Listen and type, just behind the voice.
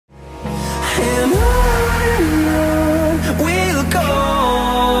and on we'll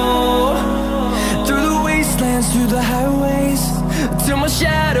go, through the wastelands, through the highways, till my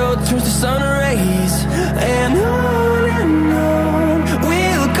shadow turns to sun rays. And on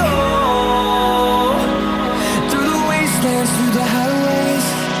we'll go, through the wastelands, through the highways,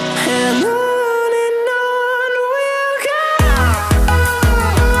 and on.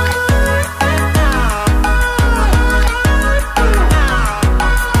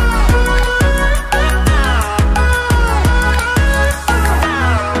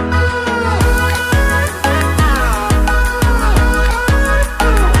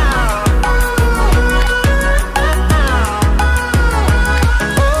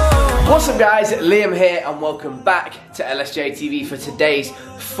 What's up guys, Liam here and welcome back to LSJ TV for today's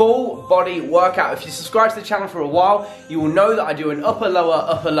full body workout. If you subscribe to the channel for a while, you will know that I do an upper lower,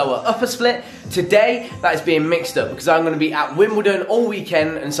 upper lower, upper split. Today that is being mixed up because I'm going to be at Wimbledon all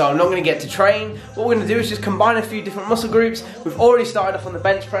weekend and so I'm not going to get to train. What we're going to do is just combine a few different muscle groups. We've already started off on the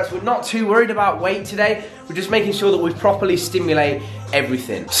bench press. We're not too worried about weight today. We're just making sure that we properly stimulate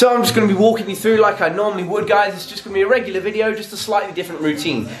everything. So I'm just going to be walking you through like I normally would, guys. It's just going to be a regular video, just a slightly different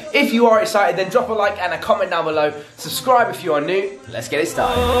routine. If you are excited, then drop a like and a comment down below. Subscribe if you are new. Let's get it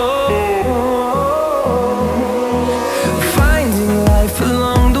started. Finding life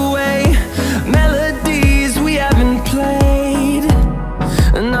along the way, melodies we haven't played.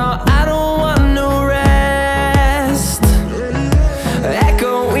 No, I don't want no rest.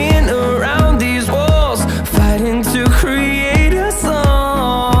 Echoing around these walls, fighting to create a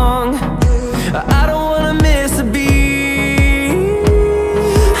song. I don't wanna miss a beat.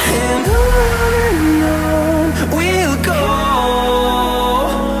 And on we'll go,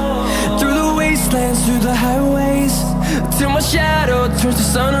 through the wastelands, through the highways, till my shadow turns to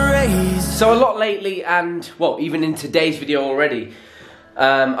sun rays. So a lot lately and, well, even in today's video already,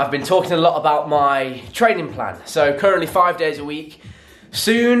 I've been talking a lot about my training plan. So currently 5 days a week.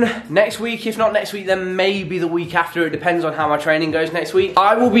 Soon, next week, if not next week, then maybe the week after. It depends on how my training goes next week.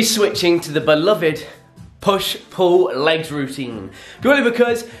 I will be switching to the beloved push-pull legs routine. Purely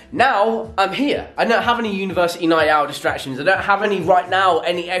because now I'm here. I don't have any university night out distractions. I don't have any right now,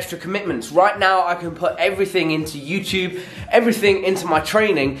 any extra commitments. Right now I can put everything into YouTube, everything into my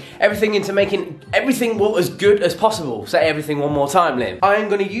training, everything into making everything well, as good as possible. Say everything one more time, Liam. I am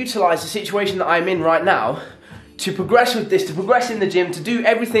going to utilize the situation that I'm in right now to progress with this, to progress in the gym, to do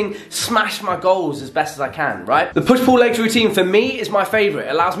everything, smash my goals as best as I can, right? The push-pull legs routine for me is my favorite.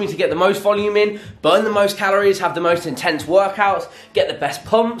 It allows me to get the most volume in, burn the most calories, have the most intense workouts, get the best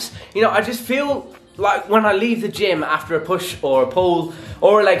pumps. You know, I just feel like when I leave the gym after a push or a pull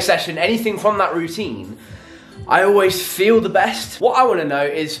or a leg session, anything from that routine, I always feel the best. What I want to know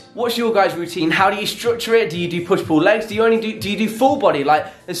is, what's your guys' routine? How do you structure it? Do you do push-pull legs? Do you do full body? Like,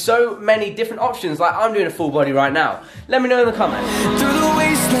 there's so many different options. Like, I'm doing a full body right now. Let me know in the comments. Through the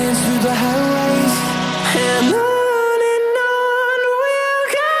wastelands, through the highways, and on we'll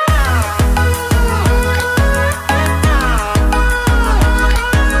go.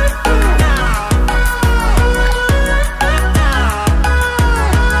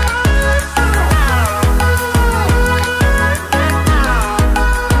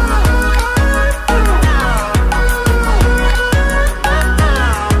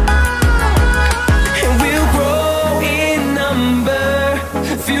 And we'll grow in number,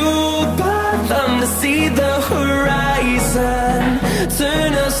 fueled by them to see the horizon,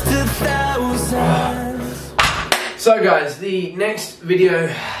 turn us to thousands. So guys, the next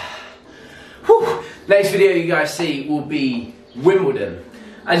video, you guys see will be Wimbledon.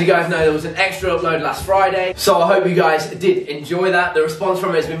 As you guys know, there was an extra upload last Friday, so I hope you guys did enjoy that. The response from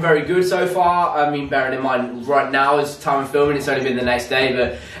it has been very good so far. I mean, bearing in mind right now is time of filming, it's only been the next day,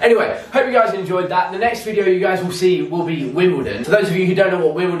 but anyway, hope you guys enjoyed that. The next video you guys will see will be Wimbledon. For those of you who don't know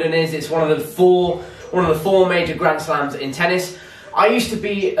what Wimbledon is, it's one of the four major Grand Slams in tennis. I used to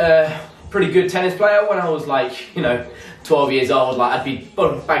be a pretty good tennis player when I was like, you know, 12 years old. Like, I'd be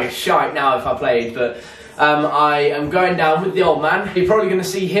a bag of shite now if I played, but I am going down with the old man. You're probably going to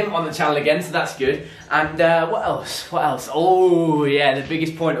see him on the channel again, so that's good. And what else? What else? Oh yeah, the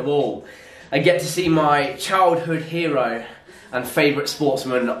biggest point of all. I get to see my childhood hero and favourite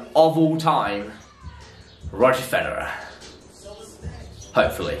sportsman of all time, Roger Federer.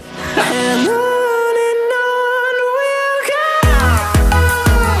 Hopefully.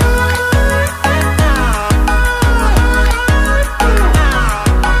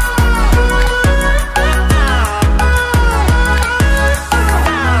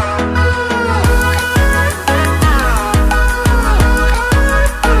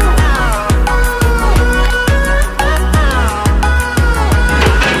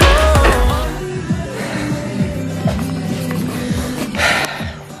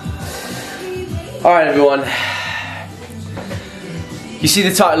 Alright everyone, you see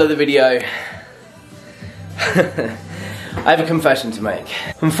the title of the video. I have a confession to make.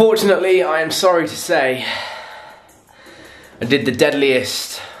 Unfortunately, I am sorry to say, I did the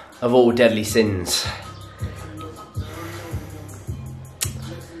deadliest of all deadly sins.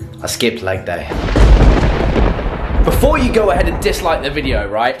 I skipped leg day. Before you go ahead and dislike the video,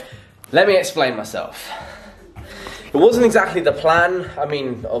 right, let me explain myself. It wasn't exactly the plan. I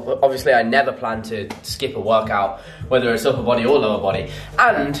mean, obviously I never plan to skip a workout, whether it's upper body or lower body.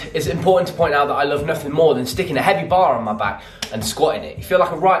 And it's important to point out that I love nothing more than sticking a heavy bar on my back and squatting it. You feel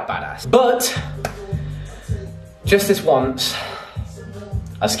like a right badass. But, just this once,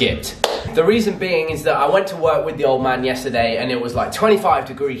 I skipped. The reason being is that I went to work with the old man yesterday and it was like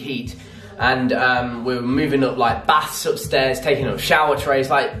 25-degree heat. And we were moving up like baths upstairs, taking up shower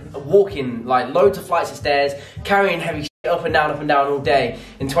trays, like walking like loads of flights of stairs, carrying heavy shit up and down all day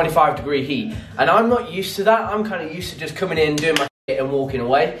in 25-degree heat. And I'm not used to that. I'm kind of used to just coming in, doing my shit and walking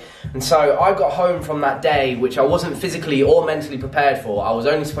away. And so I got home from that day, which I wasn't physically or mentally prepared for. I was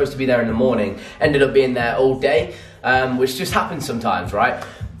only supposed to be there in the morning, ended up being there all day, which just happens sometimes, right?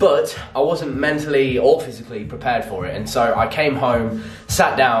 But I wasn't mentally or physically prepared for it, and so I came home,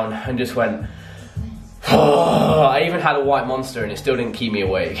 sat down, and just went, oh. I even had a white monster and it still didn't keep me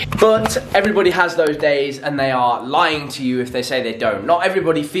awake. But everybody has those days and they are lying to you if they say they don't. Not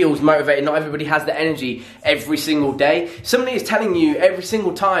everybody feels motivated, not everybody has the energy every single day. Somebody is telling you every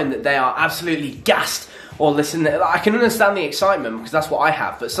single time that they are absolutely gassed. Or listen, I can understand the excitement because that's what I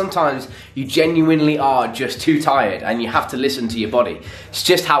have, but sometimes you genuinely are just too tired and you have to listen to your body. It's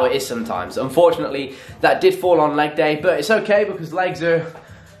just how it is sometimes. Unfortunately, that did fall on leg day, but it's okay because legs are,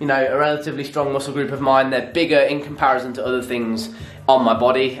 you know, a relatively strong muscle group of mine. They're bigger in comparison to other things on my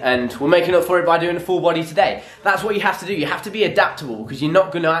body, and we're making up for it by doing a full body today. That's what you have to do. You have to be adaptable because you're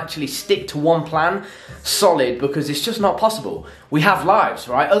not going to actually stick to one plan solid because it's just not possible. We have lives,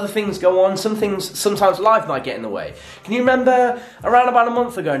 right? Other things go on. Some things, sometimes life might get in the way. Can you remember around about a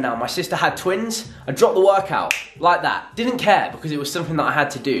month ago now, my sister had twins? I dropped the workout like that. Didn't care because it was something that I had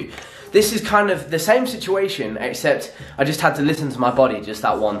to do. This is kind of the same situation, except I just had to listen to my body just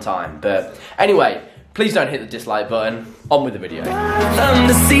that one time. But anyway, please don't hit the dislike button. On with the video.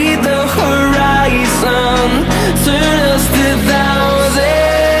 To see the horizon, turn us to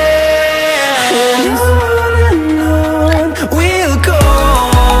thousands. On we'll go,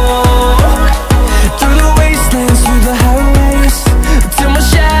 through the wastelands, through the highways, till my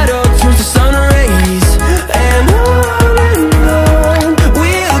shadow turns to sun rays. And on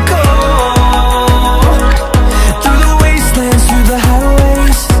we'll go, through the wastelands, through the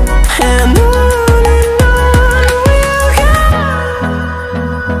highways, and on.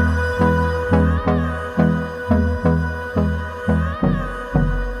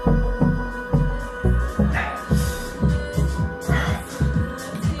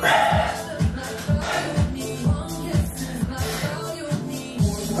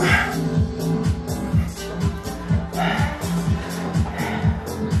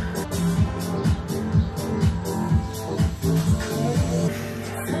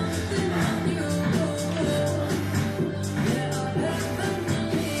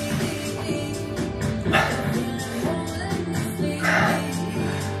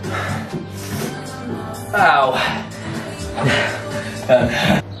 Ow.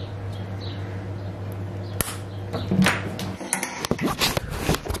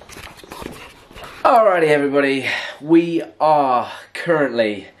 Alrighty everybody, we are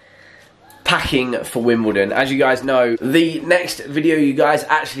currently packing for Wimbledon. As you guys know, the next video you guys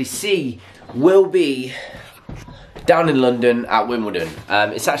actually see will be down in London at Wimbledon.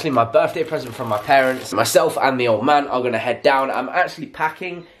 It's actually my birthday present from my parents. Myself and the old man are going to head down. I'm actually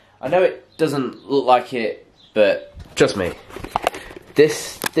packing. I know it doesn't look like it, but trust me.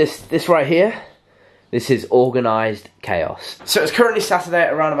 This right here, this is organised chaos. So it's currently Saturday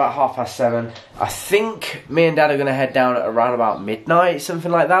at around about 7:30. I think me and Dad are going to head down at around about midnight,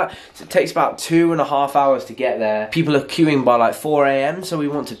 something like that. So it takes about 2.5 hours to get there. People are queuing by like 4 AM, so we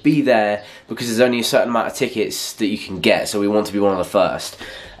want to be there because there's only a certain amount of tickets that you can get, so we want to be one of the first.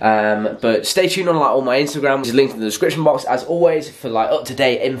 But stay tuned on like all my Instagram, which is linked in the description box as always for like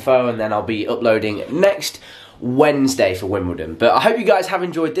up-to-date info, and then I'll be uploading next Wednesday for Wimbledon. But I hope you guys have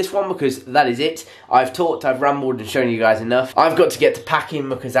enjoyed this one because that is it. I've talked, I've rambled and shown you guys enough. I've got to get to packing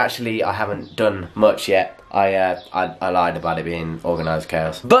because actually I haven't done much yet. I lied about it being organised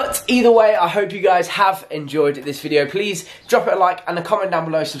chaos. But either way, I hope you guys have enjoyed this video. Please drop it a like and a comment down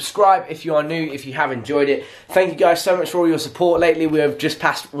below. Subscribe if you are new, if you have enjoyed it. Thank you guys so much for all your support lately. We have just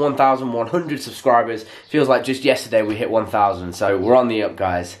passed 1,100 subscribers. Feels like just yesterday we hit 1,000. So we're on the up,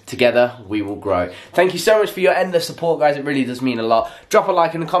 guys. Together, we will grow. Thank you so much for your endless support, guys. It really does mean a lot. Drop a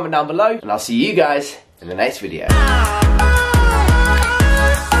like and a comment down below. And I'll see you guys in the next video.